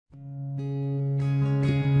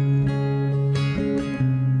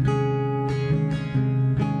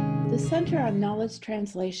on Knowledge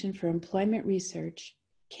Translation for Employment Research,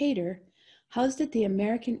 KTER, housed at the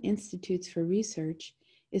American Institutes for Research,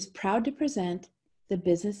 is proud to present the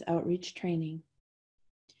Business Outreach Training.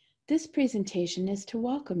 This presentation is to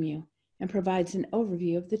welcome you and provides an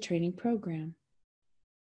overview of the training program.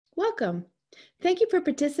 Welcome! Thank you for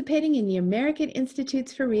participating in the American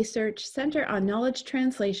Institutes for Research Center on Knowledge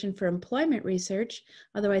Translation for Employment Research,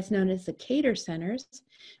 otherwise known as the KTER Centers,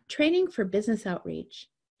 Training for Business Outreach.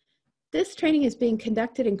 This training is being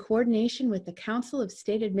conducted in coordination with the Council of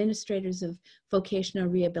State Administrators of Vocational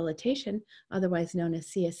Rehabilitation, otherwise known as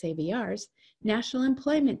CSAVR's, National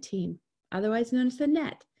Employment Team, otherwise known as the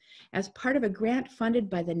NET, as part of a grant funded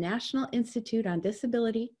by the National Institute on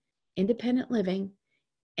Disability, Independent Living,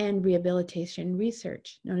 and Rehabilitation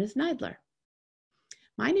Research, known as NIDLR.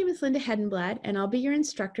 My name is Linda Hedenblad, and I'll be your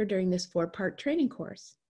instructor during this 4-part training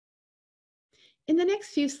course. In the next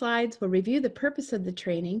few slides, we'll review the purpose of the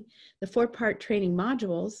training, the 4-part training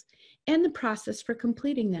modules, and the process for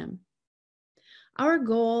completing them. Our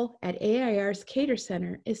goal at AIR's KTER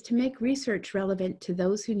Center is to make research relevant to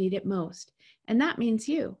those who need it most, and that means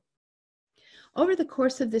you. Over the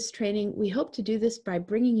course of this training, we hope to do this by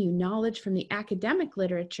bringing you knowledge from the academic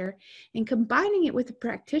literature and combining it with the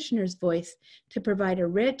practitioner's voice to provide a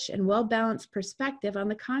rich and well-balanced perspective on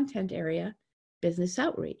the content area, business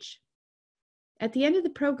outreach. At the end of the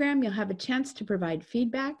program, you'll have a chance to provide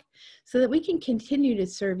feedback so that we can continue to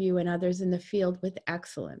serve you and others in the field with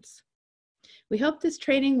excellence. We hope this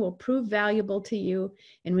training will prove valuable to you,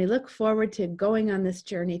 and we look forward to going on this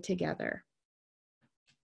journey together.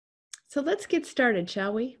 So let's get started,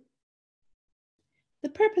 shall we? The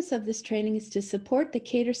purpose of this training is to support the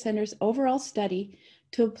KTER Center's overall study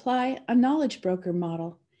to apply a knowledge broker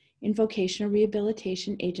model in vocational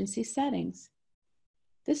rehabilitation agency settings.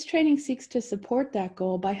 This training seeks to support that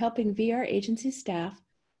goal by helping VR agency staff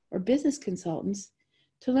or business consultants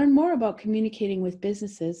to learn more about communicating with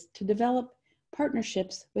businesses to develop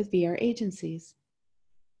partnerships with VR agencies.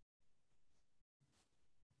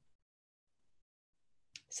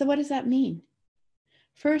 So what does that mean?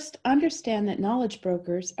 First, understand that knowledge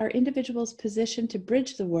brokers are individuals positioned to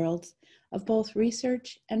bridge the worlds of both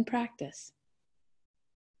research and practice.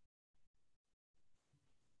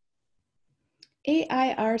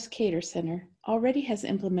 AIR's KTER Center already has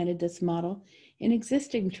implemented this model in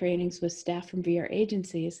existing trainings with staff from VR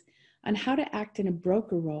agencies on how to act in a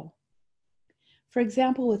broker role. For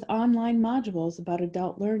example, with online modules about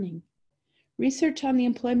adult learning, research on the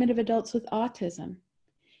employment of adults with autism,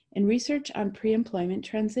 and research on pre-employment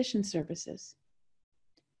transition services.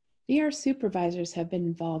 VR supervisors have been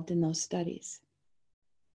involved in those studies.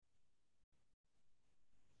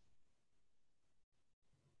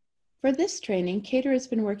 For this training, KTER has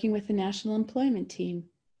been working with the National Employment Team,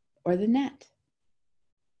 or the NET.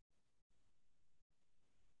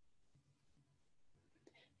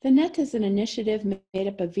 The NET is an initiative made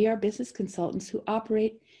up of VR business consultants who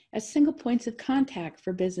operate as single points of contact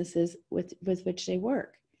for businesses with which they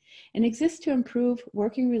work, and exists to improve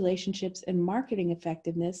working relationships and marketing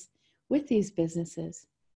effectiveness with these businesses.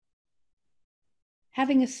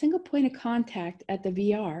 Having a single point of contact at the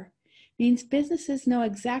VR means businesses know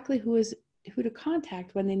exactly who to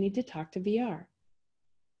contact when they need to talk to VR.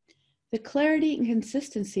 The clarity and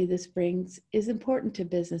consistency this brings is important to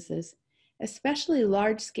businesses, especially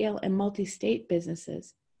large-scale and multi-state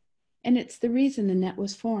businesses, and it's the reason the NET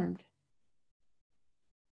was formed.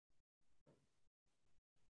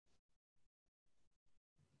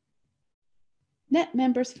 NET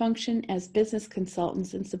members function as business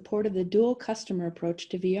consultants in support of the dual customer approach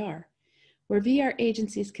to VR, where VR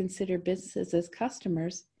agencies consider businesses as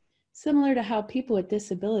customers, similar to how people with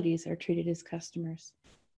disabilities are treated as customers.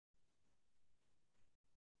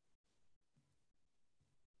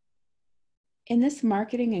 In this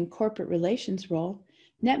marketing and corporate relations role,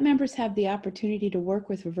 NET members have the opportunity to work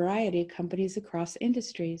with a variety of companies across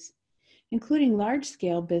industries, including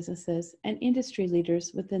large-scale businesses and industry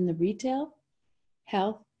leaders within the retail,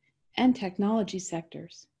 health, and technology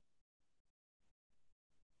sectors.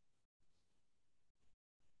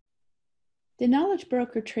 The knowledge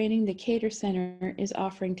broker training the KTER Center is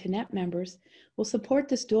offering to NET members will support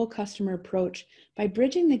this dual customer approach by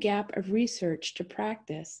bridging the gap of research to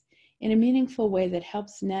practice in a meaningful way that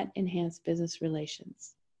helps NET enhance business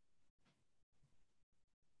relations.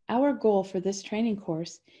 Our goal for this training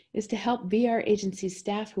course is to help VR agency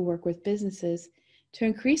staff who work with businesses to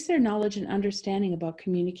increase their knowledge and understanding about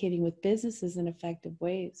communicating with businesses in effective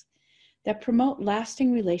ways that promote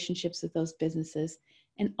lasting relationships with those businesses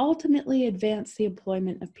and ultimately advance the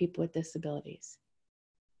employment of people with disabilities.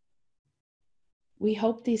 We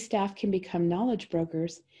hope these staff can become knowledge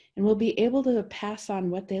brokers and will be able to pass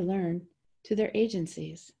on what they learn to their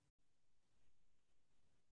agencies.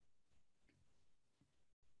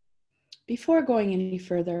 Before going any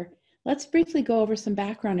further, let's briefly go over some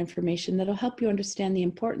background information that will help you understand the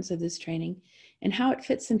importance of this training and how it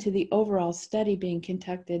fits into the overall study being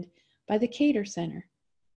conducted by the KTER Center.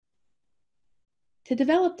 To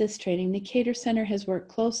develop this training, the KTER Center has worked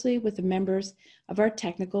closely with the members of our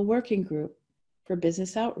technical working group for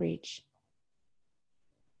business outreach.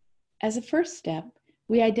 As a first step,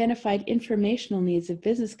 we identified informational needs of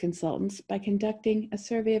business consultants by conducting a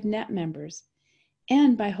survey of NET members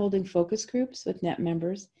and by holding focus groups with NET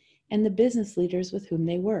members and the business leaders with whom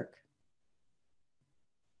they work.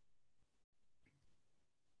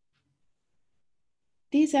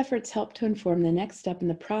 These efforts help to inform the next step in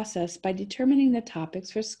the process by determining the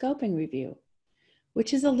topics for scoping review,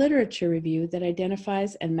 which is a literature review that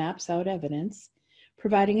identifies and maps out evidence,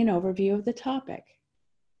 providing an overview of the topic.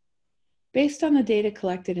 Based on the data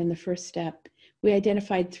collected in the first step, we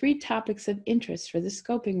identified 3 topics of interest for the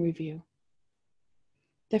scoping review.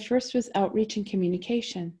 The first was outreach and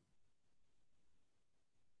communication.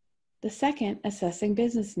 The second, assessing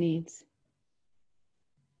business needs.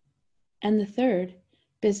 And the third,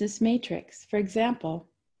 business matrix, for example,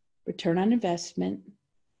 return on investment.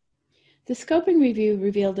 The scoping review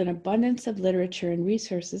revealed an abundance of literature and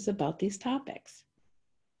resources about these topics.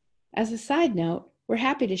 As a side note, we're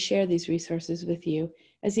happy to share these resources with you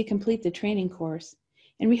as you complete the training course,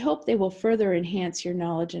 and we hope they will further enhance your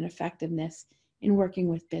knowledge and effectiveness in working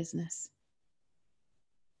with business.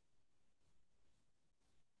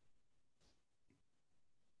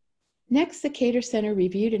 Next, the KTER Center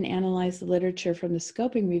reviewed and analyzed the literature from the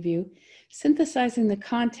scoping review, synthesizing the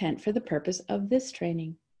content for the purpose of this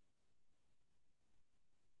training.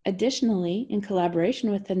 Additionally, in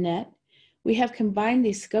collaboration with the NET, we have combined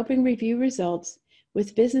these scoping review results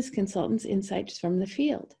with business consultants' insights from the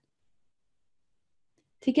field.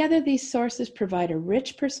 Together, these sources provide a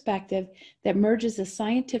rich perspective that merges the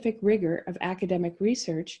scientific rigor of academic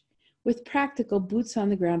research with practical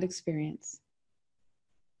boots-on-the-ground experience.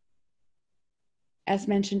 As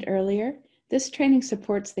mentioned earlier, this training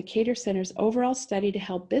supports the KTER Center's overall study to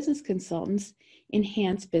help business consultants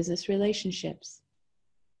enhance business relationships.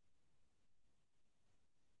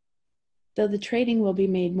 Though the training will be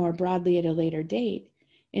made more broadly at a later date,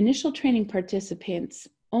 initial training participants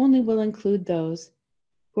only will include those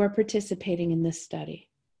who are participating in this study.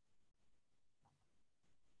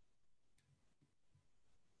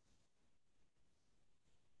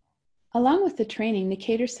 Along with the training, the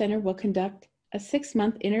KTER Center will conduct a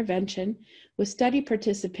 6-month intervention with study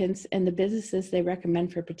participants and the businesses they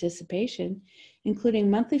recommend for participation, including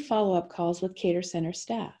monthly follow-up calls with KTER Center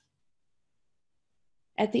staff.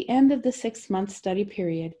 At the end of the 6-month study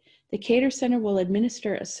period, the KTER Center will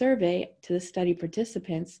administer a survey to the study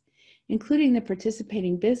participants, including the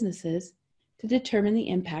participating businesses, to determine the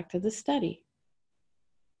impact of the study.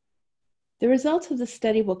 The results of the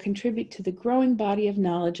study will contribute to the growing body of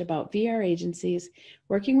knowledge about VR agencies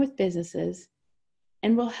working with businesses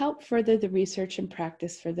and will help further the research and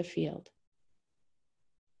practice for the field.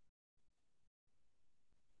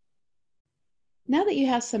 Now that you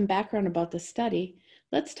have some background about the study,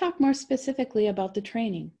 let's talk more specifically about the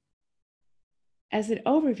training. As an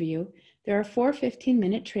overview, there are 4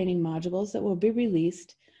 15-minute training modules that will be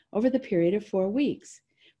released over the period of 4 weeks,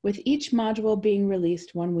 with each module being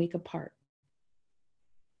released 1 week apart.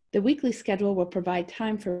 The weekly schedule will provide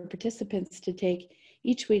time for participants to take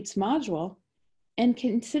each week's module and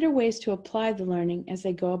consider ways to apply the learning as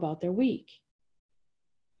they go about their week.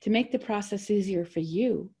 To make the process easier for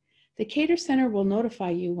you, the KTER Center will notify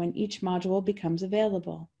you when each module becomes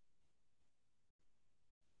available.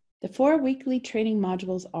 The 4 weekly training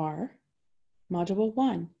modules are: Module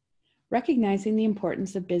 1, Recognizing the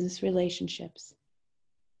Importance of Business Relationships.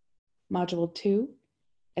 Module 2,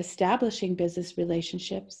 Establishing Business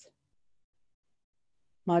Relationships.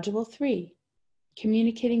 Module 3,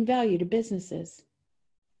 Communicating Value to Businesses.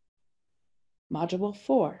 Module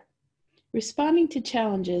 4, Responding to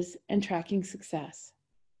Challenges and Tracking Success.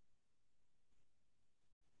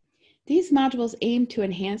 These modules aim to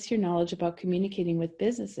enhance your knowledge about communicating with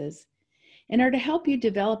businesses and are to help you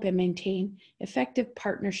develop and maintain effective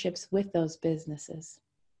partnerships with those businesses.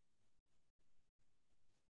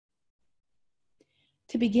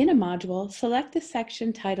 To begin a module, select the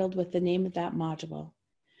section titled with the name of that module.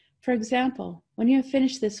 For example, when you have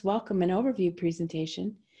finished this welcome and overview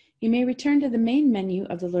presentation, you may return to the main menu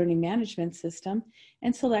of the Learning Management System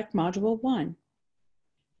and select Module 1,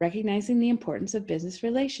 Recognizing the Importance of Business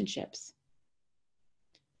Relationships.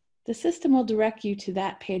 The system will direct you to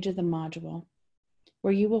that page of the module,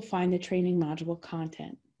 where you will find the training module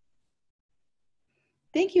content.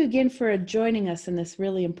 Thank you again for joining us in this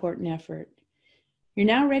really important effort. You're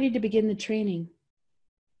now ready to begin the training.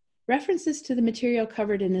 References to the material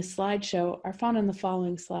covered in this slideshow are found on the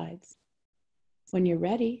following slides. When you're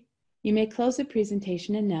ready, you may close the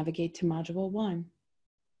presentation and navigate to Module 1.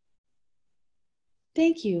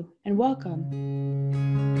 Thank you and welcome.